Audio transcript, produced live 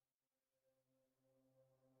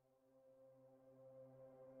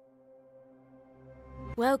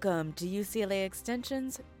Welcome to UCLA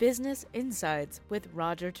Extension's Business Insights with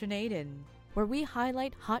Roger Tornadin, where we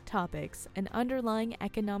highlight hot topics and underlying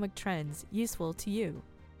economic trends useful to you.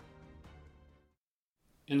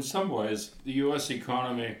 In some ways, the U.S.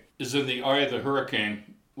 economy is in the eye of the hurricane,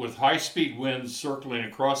 with high-speed winds circling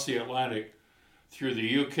across the Atlantic through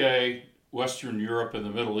the UK, Western Europe, and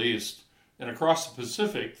the Middle East, and across the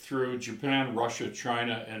Pacific through Japan, Russia,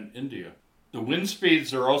 China, and India. The wind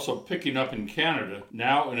speeds are also picking up in Canada,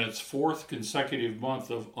 now in its fourth consecutive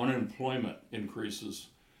month of unemployment increases.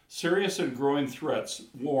 Serious and growing threats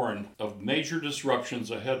warn of major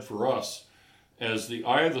disruptions ahead for us, as the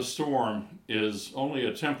eye of the storm is only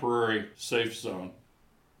a temporary safe zone.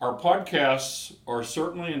 Our podcasts are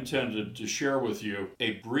certainly intended to share with you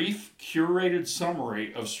a brief, curated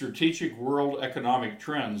summary of strategic world economic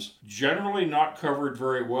trends, generally not covered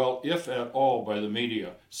very well, if at all, by the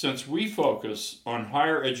media. Since we focus on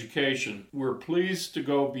higher education, we're pleased to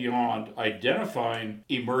go beyond identifying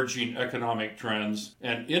emerging economic trends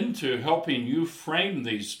and into helping you frame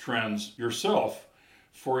these trends yourself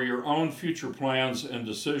for your own future plans and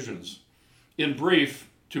decisions. In brief,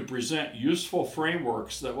 to present useful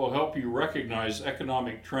frameworks that will help you recognize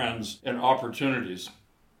economic trends and opportunities.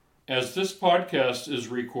 As this podcast is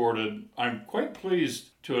recorded, I'm quite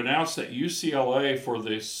pleased to announce that UCLA, for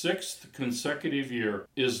the sixth consecutive year,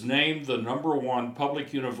 is named the #1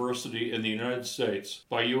 public university in the United States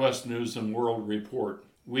by U.S. News & World Report.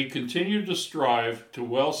 We continue to strive to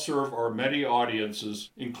well serve our many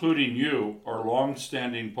audiences, including you, our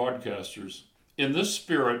long-standing podcasters. In this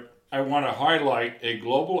spirit, I want to highlight a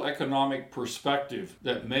global economic perspective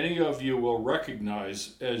that many of you will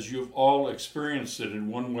recognize, as you've all experienced it in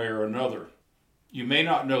one way or another. You may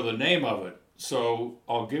not know the name of it, so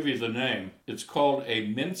I'll give you the name. It's called a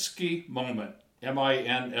Minsky moment,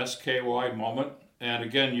 M-I-N-S-K-Y moment. And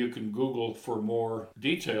again, you can Google for more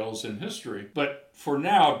details in history. But for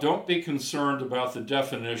now, don't be concerned about the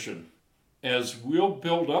definition, as we'll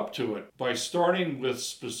build up to it by starting with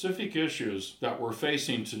specific issues that we're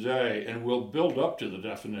facing today, and we'll build up to the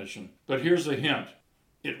definition. But here's a hint.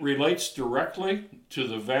 It relates directly to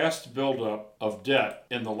the vast buildup of debt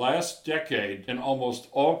in the last decade in almost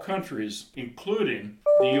all countries, including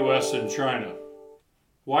the U.S. and China.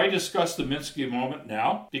 Why discuss the Minsky moment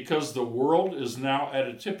now? Because the world is now at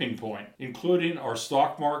a tipping point, including our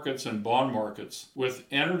stock markets and bond markets, with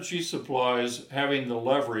energy supplies having the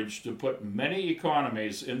leverage to put many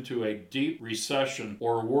economies into a deep recession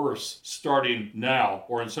or worse starting now,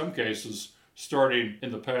 or in some cases, starting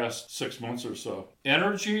in the past 6 months or so.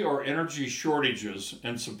 Energy or energy shortages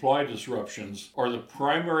and supply disruptions are the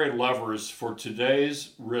primary levers for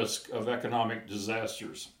today's risk of economic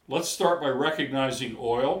disasters. Let's start by recognizing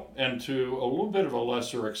oil, and to a little bit of a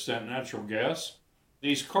lesser extent, natural gas.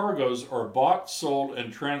 These cargoes are bought, sold,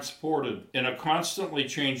 and transported in a constantly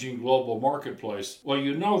changing global marketplace. Well,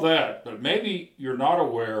 you know that, but maybe you're not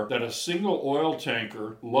aware that a single oil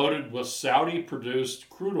tanker loaded with Saudi-produced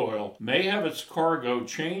crude oil may have its cargo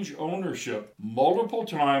change ownership multiple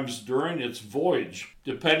times during its voyage,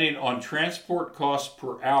 depending on transport cost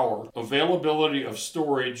per hour, availability of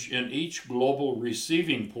storage in each global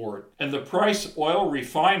receiving port, and the price oil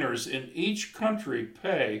refiners in each country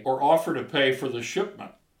pay or offer to pay for the shipment.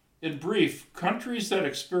 In brief, countries that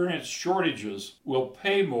experience shortages will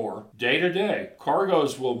pay more day to day.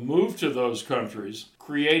 Cargoes will move to those countries,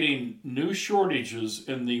 creating new shortages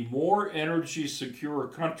in the more energy secure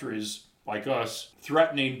countries like us,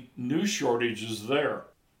 threatening new shortages there.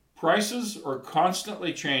 Prices are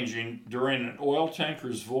constantly changing during an oil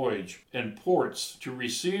tanker's voyage, and ports to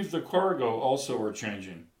receive the cargo also are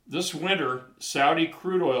changing. This winter, Saudi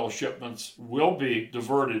crude oil shipments will be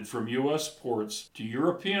diverted from U.S. ports to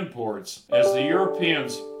European ports, as the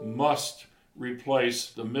Europeans must replace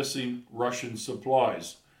the missing Russian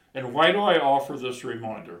supplies. And why do I offer this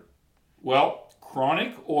reminder? Well,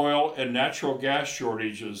 chronic oil and natural gas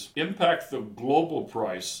shortages impact the global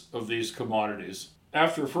price of these commodities,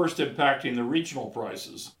 after first impacting the regional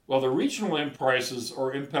prices. Well, the regional prices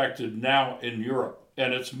are impacted now in Europe,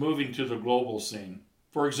 and it's moving to the global scene.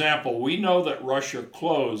 For example, we know that Russia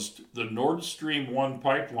closed the Nord Stream 1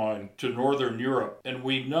 pipeline to Northern Europe, and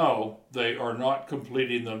we know they are not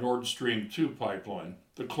completing the Nord Stream 2 pipeline.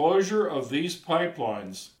 The closure of these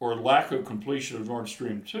pipelines, or lack of completion of Nord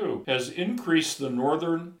Stream 2, has increased the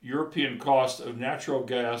Northern European cost of natural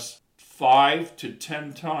gas 5 to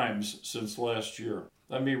 10 times since last year.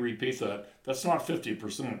 Let me repeat that. That's not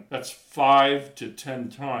 50%. That's 5 to 10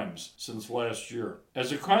 times since last year.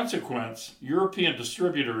 As a consequence, European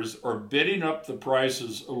distributors are bidding up the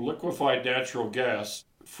prices of liquefied natural gas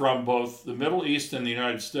from both the Middle East and the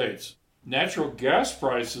United States. Natural gas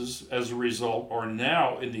prices, as a result, are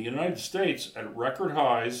now in the United States at record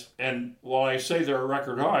highs. And while I say they're at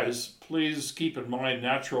record highs, please keep in mind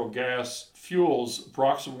natural gas fuels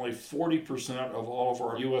approximately 40% of all of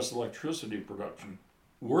our U.S. electricity production.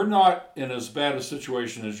 We're not in as bad a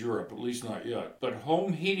situation as Europe, at least not yet. But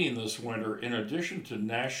home heating this winter, in addition to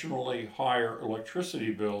nationally higher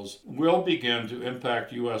electricity bills, will begin to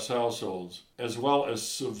impact U.S. households, as well as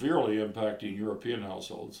severely impacting European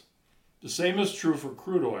households. The same is true for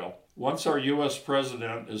crude oil. Once our U.S.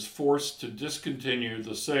 president is forced to discontinue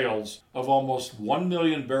the sales of almost 1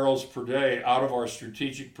 million barrels per day out of our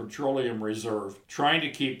strategic petroleum reserve, trying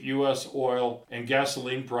to keep U.S. oil and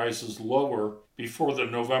gasoline prices lower before the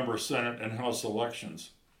November Senate and House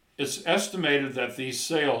elections. It's estimated that these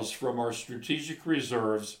sales from our strategic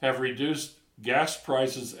reserves have reduced gas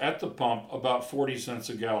prices at the pump about 40 cents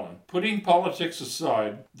a gallon. Putting politics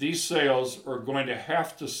aside, these sales are going to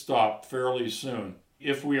have to stop fairly soon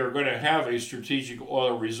if we are going to have a strategic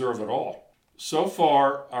oil reserve at all. So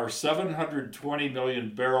far, our 720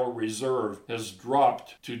 million barrel reserve has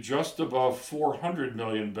dropped to just above 400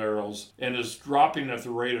 million barrels and is dropping at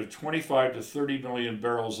the rate of 25 to 30 million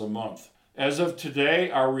barrels a month. As of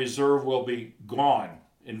today, our reserve will be gone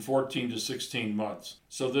in 14 to 16 months.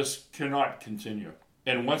 So this cannot continue.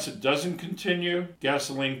 And once it doesn't continue,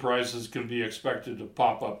 gasoline prices can be expected to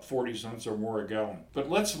pop up 40 cents or more a gallon. But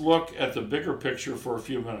let's look at the bigger picture for a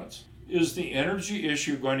few minutes. Is the energy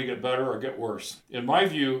issue going to get better or get worse? In my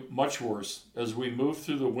view, much worse as we move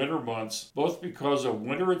through the winter months, both because of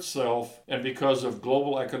winter itself and because of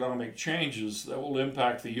global economic changes that will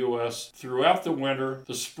impact the U.S. throughout the winter,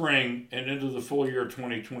 the spring, and into the full year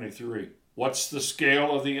 2023. What's the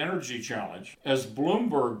scale of the energy challenge? As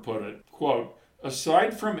Bloomberg put it, quote,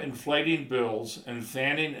 aside from inflating bills and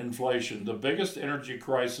fanning inflation, the biggest energy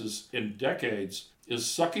crisis in decades is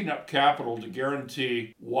sucking up capital to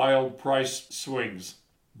guarantee wild price swings.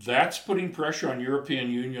 That's putting pressure on European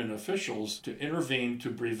Union officials to intervene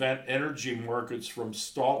to prevent energy markets from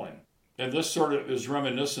stalling. And this sort of is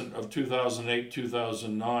reminiscent of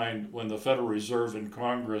 2008-2009 when the Federal Reserve and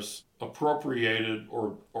Congress appropriated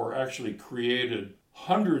or actually created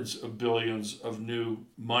hundreds of billions of new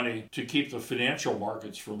money to keep the financial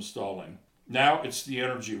markets from stalling. Now it's the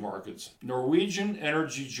energy markets. Norwegian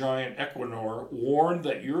energy giant Equinor warned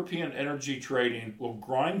that European energy trading will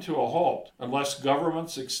grind to a halt unless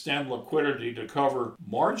governments extend liquidity to cover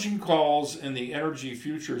margin calls in the energy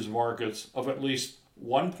futures markets of at least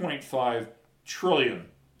 1.5 trillion,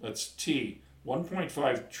 that's T,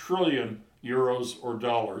 1.5 trillion euros or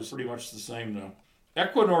dollars, pretty much the same now.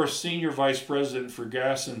 Equinor's senior vice president for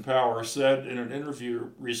gas and power said in an interview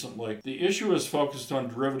recently, the issue is focused on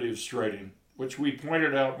derivatives trading, which we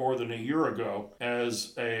pointed out more than a year ago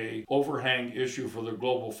as an overhang issue for the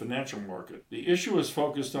global financial market. The issue is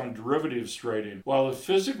focused on derivatives trading. While the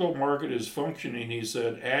physical market is functioning, he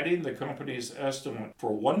said, adding the company's estimate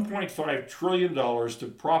for $1.5 trillion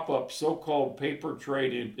to prop up so-called paper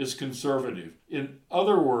trading is conservative. In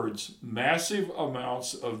other words, massive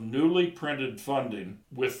amounts of newly printed funding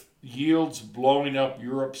with yields blowing up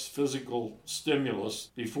Europe's physical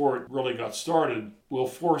stimulus before it really got started will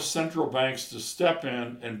force central banks to step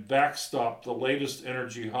in and backstop the latest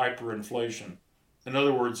energy hyperinflation. In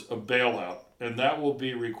other words, a bailout. And that will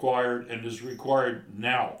be required and is required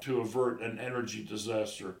now to avert an energy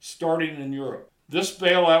disaster, starting in Europe. This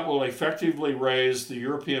bailout will effectively raise the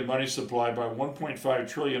European money supply by $1.5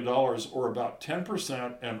 trillion, or about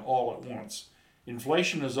 10%, and all at once.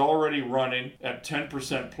 Inflation is already running at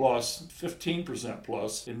 10% plus, 15%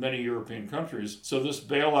 plus in many European countries, so this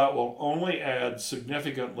bailout will only add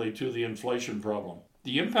significantly to the inflation problem.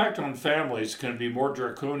 The impact on families can be more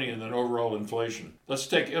draconian than overall inflation. Let's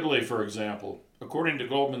take Italy, for example. According to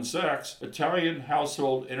Goldman Sachs, Italian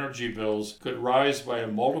household energy bills could rise by a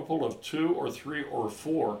multiple of 2 or 3 or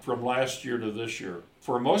 4 from last year to this year.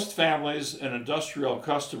 For most families and industrial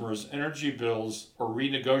customers, energy bills are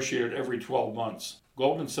renegotiated every 12 months.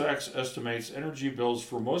 Goldman Sachs estimates energy bills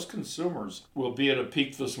for most consumers will be at a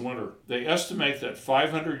peak this winter. They estimate that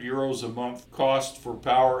 500 euros a month cost for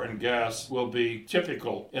power and gas will be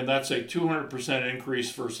typical, and that's a 200%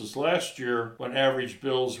 increase versus last year when average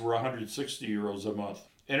bills were 160 euros a month.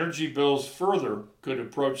 Energy bills further could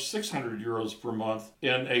approach 600 euros per month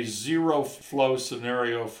in a zero flow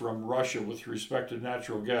scenario from Russia with respect to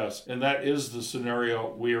natural gas. And that is the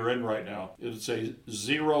scenario we are in right now. It's a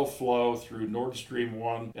zero flow through Nord Stream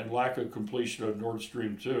 1 and lack of completion of Nord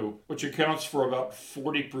Stream 2, which accounts for about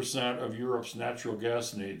 40% of Europe's natural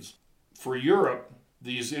gas needs. For Europe,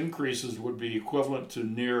 these increases would be equivalent to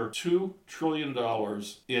near $2 trillion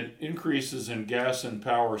in increases in gas and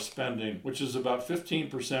power spending, which is about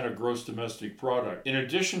 15% of gross domestic product, in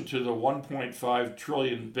addition to the $1.5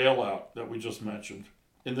 trillion bailout that we just mentioned.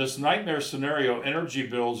 In this nightmare scenario, energy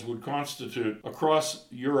bills would constitute, across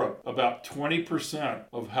Europe, about 20%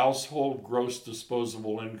 of household gross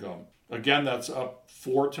disposable income. Again, that's up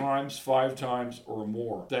 4 times, 5 times, or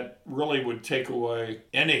more. That really would take away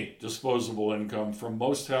any disposable income from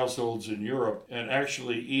most households in Europe and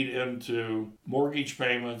actually eat into mortgage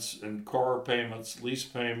payments and car payments, lease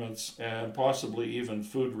payments, and possibly even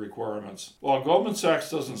food requirements. While Goldman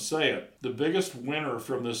Sachs doesn't say it, the biggest winner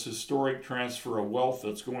from this historic transfer of wealth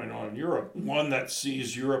that's going on in Europe, one that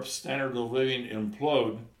sees Europe's standard of living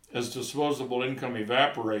implode as disposable income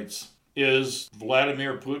evaporates, is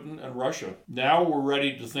Vladimir Putin and Russia. Now we're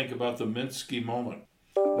ready to think about the Minsky moment.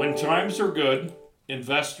 When times are good,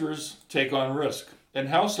 investors take on risk, and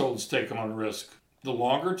households take on risk. The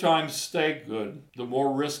longer times stay good, the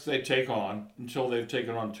more risk they take on until they've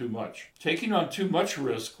taken on too much. Taking on too much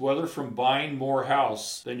risk, whether from buying more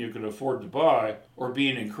house than you can afford to buy, or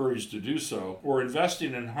being encouraged to do so, or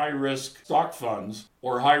investing in high-risk stock funds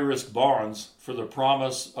or high-risk bonds for the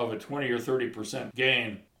promise of a 20 or 30%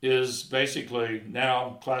 gain, is basically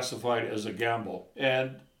now classified as a gamble.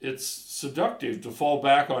 And it's seductive to fall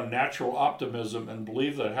back on natural optimism and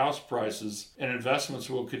believe that house prices and investments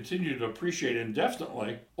will continue to appreciate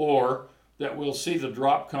indefinitely, or that we'll see the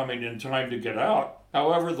drop coming in time to get out.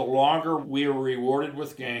 However, the longer we are rewarded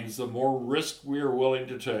with gains, the more risk we are willing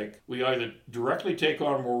to take. We either directly take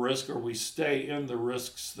on more risk or we stay in the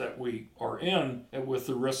risks that we are in, and with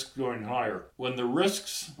the risks going higher. When the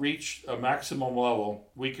risks reach a maximum level,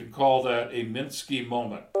 we can call that a Minsky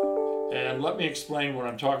moment. And let me explain what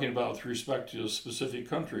I'm talking about with respect to a specific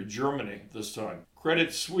country, Germany this time.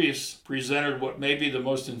 Credit Suisse presented what may be the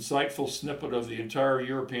most insightful snippet of the entire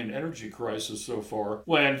European energy crisis so far,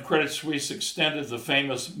 when Credit Suisse extended the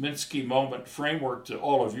famous Minsky moment framework to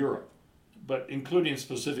all of Europe, but including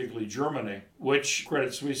specifically Germany, which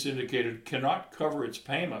Credit Suisse indicated cannot cover its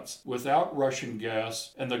payments without Russian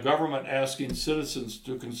gas, and the government asking citizens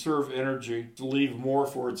to conserve energy to leave more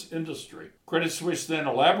for its industry. Credit Suisse then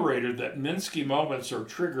elaborated that Minsky moments are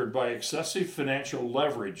triggered by excessive financial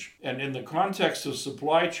leverage, and in the context of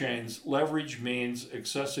supply chains, leverage means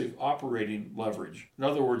excessive operating leverage. In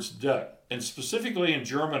other words, debt. And specifically in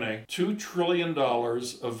Germany, $2 trillion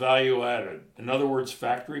of value added, in other words,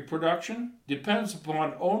 factory production, depends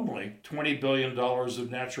upon only $20 billion of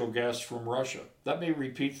natural gas from Russia. Let me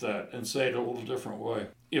repeat that and say it a little different way.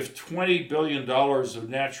 If $20 billion of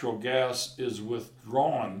natural gas is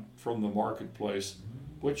withdrawn from the marketplace,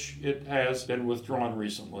 which it has been withdrawn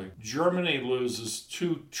recently, Germany loses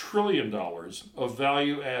 $2 trillion of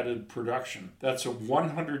value-added production. That's a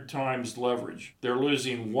 100 times leverage. They're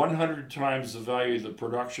losing 100 times the value of the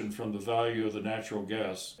production from the value of the natural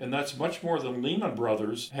gas. And that's much more than Lehman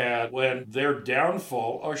Brothers had when their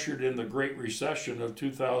downfall ushered in the Great Recession of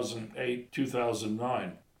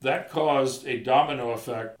 2008-2009. That caused a domino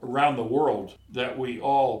effect around the world that we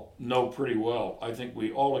all know pretty well. I think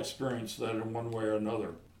we all experienced that in one way or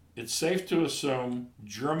another. It's safe to assume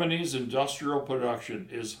Germany's industrial production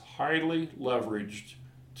is highly leveraged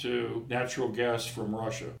to natural gas from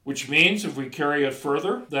Russia, which means, if we carry it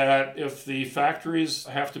further, that if the factories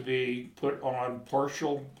have to be put on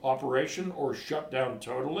partial operation or shut down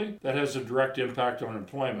totally, that has a direct impact on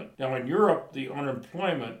employment. Now, in Europe, the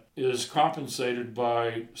unemployment is compensated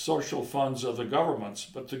by social funds of the governments,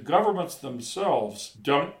 but the governments themselves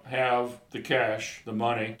don't have the cash, the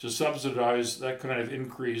money, to subsidize that kind of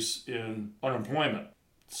increase in unemployment.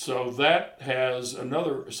 So that has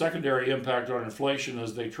another secondary impact on inflation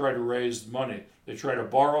as they try to raise money. They try to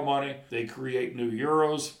borrow money, they create new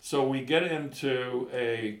euros. So we get into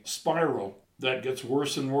a spiral that gets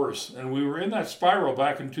worse and worse. And we were in that spiral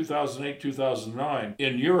back in 2008, 2009.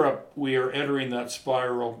 In Europe, we are entering that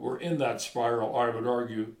spiral. We're in that spiral, I would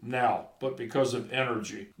argue, now, but because of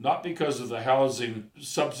energy, not because of the housing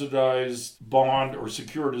subsidized bond or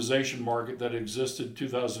securitization market that existed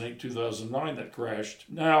 2008, 2009 that crashed.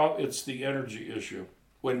 Now it's the energy issue.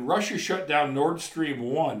 When Russia shut down Nord Stream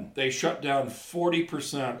 1, they shut down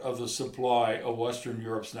 40% of the supply of Western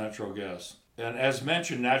Europe's natural gas. And as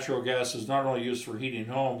mentioned, natural gas is not only used for heating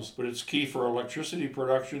homes, but it's key for electricity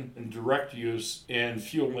production and direct use in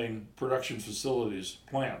fueling production facilities,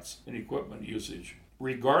 plants, and equipment usage.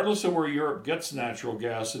 Regardless of where Europe gets natural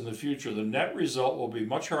gas in the future, the net result will be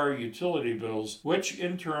much higher utility bills, which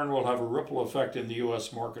in turn will have a ripple effect in the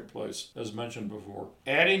U.S. marketplace, as mentioned before.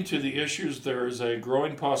 Adding to the issues, there is a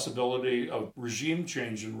growing possibility of regime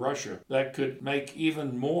change in Russia that could make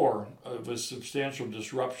even more of a substantial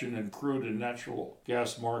disruption in crude and natural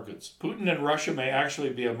gas markets. Putin in Russia may actually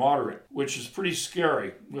be a moderate, which is pretty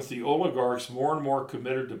scary, with the oligarchs more and more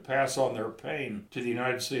committed to pass on their pain to the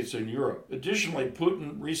United States and Europe. Additionally, Putin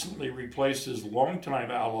recently replaced his longtime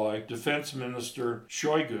ally, Defense Minister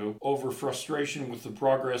Shoigu, over frustration with the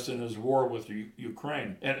progress in his war with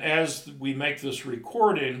Ukraine. And as we make this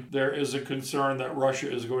recording, there is a concern that Russia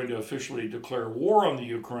is going to officially declare war on the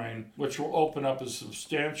Ukraine, which will open up a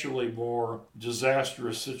substantially more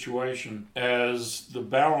disastrous situation as the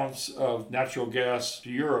balance of natural gas to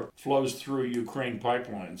Europe flows through Ukraine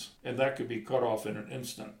pipelines, and that could be cut off in an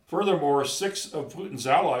instant. Furthermore, 6 of Putin's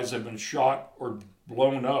allies have been shot or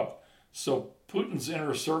blown up, so Putin's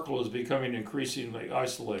inner circle is becoming increasingly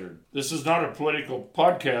isolated. This is not a political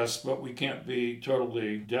podcast, but we can't be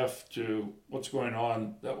totally deaf to what's going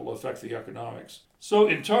on that will affect the economics. So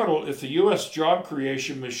in total, if the U.S. job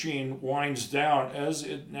creation machine winds down, as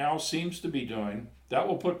it now seems to be doing, that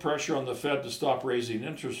will put pressure on the Fed to stop raising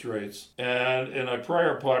interest rates. And in a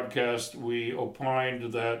prior podcast, we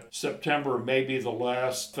opined that September may be the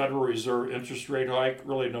last Federal Reserve interest rate hike,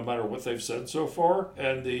 really no matter what they've said so far.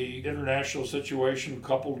 And the international situation,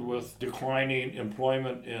 coupled with declining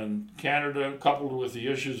employment in Canada, coupled with the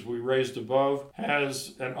issues we raised above,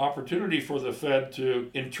 has an opportunity for the Fed to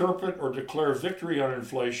interpret or declare victory on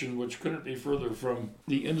inflation, which couldn't be further from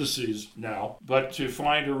the indices now, but to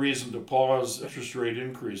find a reason to pause interest rate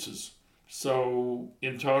increases. So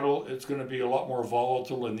in total, it's going to be a lot more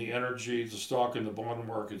volatile in the energy, the stock, and the bond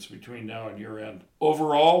markets between now and year end.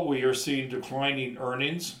 Overall, we are seeing declining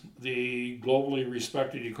earnings. The globally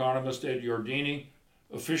respected economist Ed Yardeni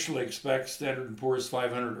officially expects Standard & Poor's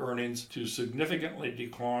 500 earnings to significantly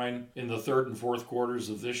decline in the third and fourth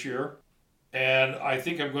quarters of this year. And I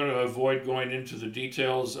think I'm going to avoid going into the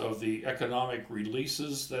details of the economic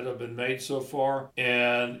releases that have been made so far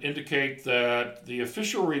and indicate that the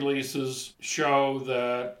official releases show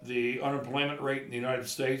that the unemployment rate in the United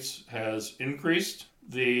States has increased.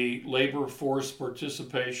 The labor force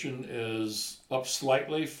participation is up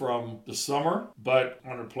slightly from the summer, but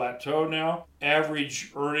on a plateau now.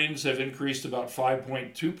 Average earnings have increased about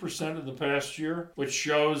 5.2% in the past year, which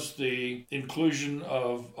shows the inclusion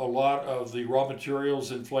of a lot of the raw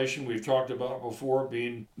materials inflation we've talked about before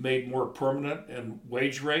being made more permanent in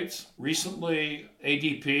wage rates. Recently,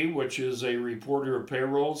 ADP, which is a reporter of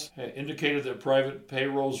payrolls, indicated that private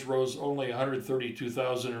payrolls rose only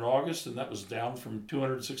 132,000 in August, and that was down from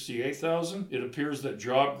 268,000. It appears that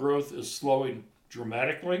job growth is slowing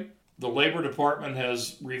dramatically. The Labor Department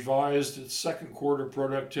has revised its second quarter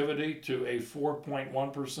productivity to a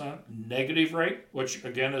 4.1% negative rate, which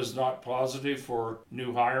again is not positive for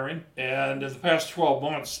new hiring. And in the past 12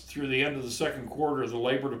 months, through the end of the second quarter, the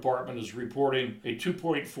Labor Department is reporting a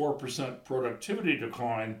 2.4% productivity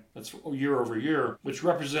decline, that's year over year, which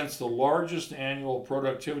represents the largest annual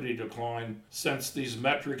productivity decline since these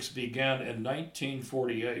metrics began in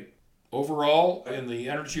 1948. Overall, in the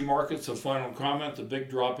energy markets, a final comment, the big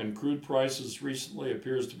drop in crude prices recently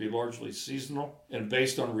appears to be largely seasonal and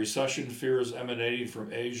based on recession fears emanating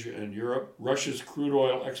from Asia and Europe. Russia's crude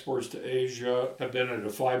oil exports to Asia have been at a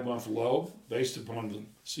 5-month low based upon the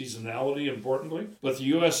seasonality, importantly. But the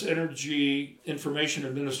U.S. Energy Information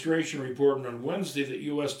Administration reported on Wednesday that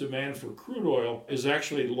U.S. demand for crude oil is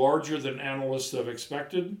actually larger than analysts have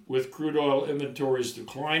expected, with crude oil inventories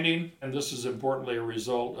declining, and this is importantly a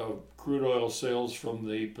result of crude oil sales from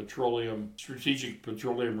the Strategic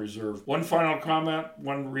Petroleum Reserve. One final comment,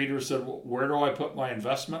 one reader said, well, where do I put my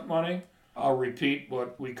investment money? I'll repeat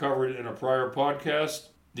what we covered in a prior podcast.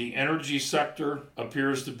 The energy sector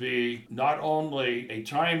appears to be not only a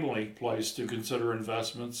timely place to consider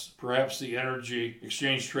investments, perhaps the energy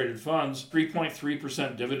exchange-traded funds,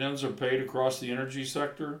 3.3% dividends are paid across the energy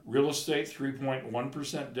sector. Real estate,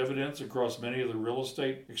 3.1% dividends across many of the real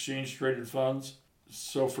estate exchange-traded funds.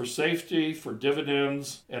 So for safety, for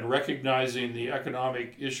dividends, and recognizing the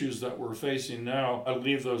economic issues that we're facing now, I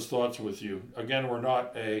leave those thoughts with you. Again, we're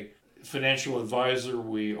not a financial advisor,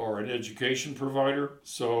 we are an education provider,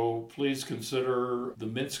 so please consider the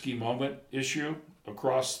Minsky moment issue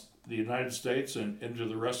across the United States and into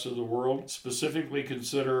the rest of the world. Specifically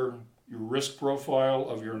consider your risk profile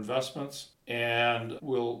of your investments, and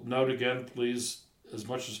we'll note again, please, as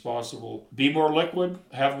much as possible, be more liquid,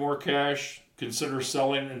 have more cash, consider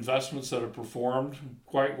selling investments that have performed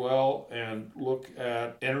quite well, and look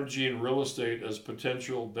at energy and real estate as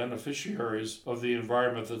potential beneficiaries of the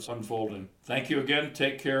environment that's unfolding. Thank you again.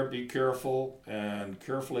 Take care, be careful, and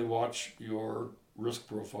carefully watch your risk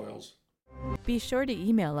profiles. Be sure to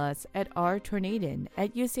email us at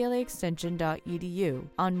rtornadin@uclaextension.edu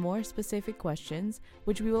on more specific questions,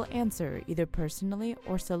 which we will answer either personally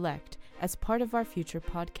or select as part of our future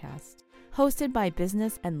podcast. Hosted by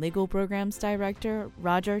Business and Legal Programs Director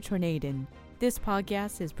Roger Tornadin. This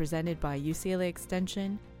podcast is presented by UCLA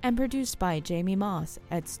Extension and produced by Jamie Moss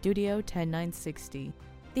at Studio 10960.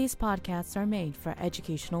 These podcasts are made for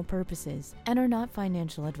educational purposes and are not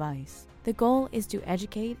financial advice. The goal is to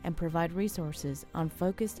educate and provide resources on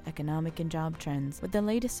focused economic and job trends with the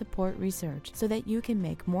latest support research so that you can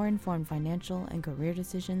make more informed financial and career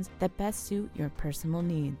decisions that best suit your personal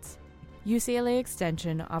needs. UCLA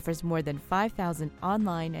Extension offers more than 5,000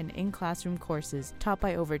 online and in-classroom courses taught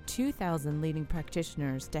by over 2,000 leading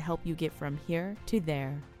practitioners to help you get from here to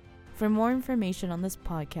there. For more information on this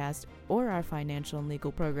podcast or our financial and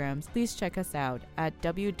legal programs, please check us out at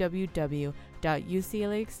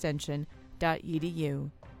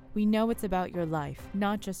www.uclaextension.edu. We know it's about your life,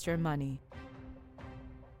 not just your money.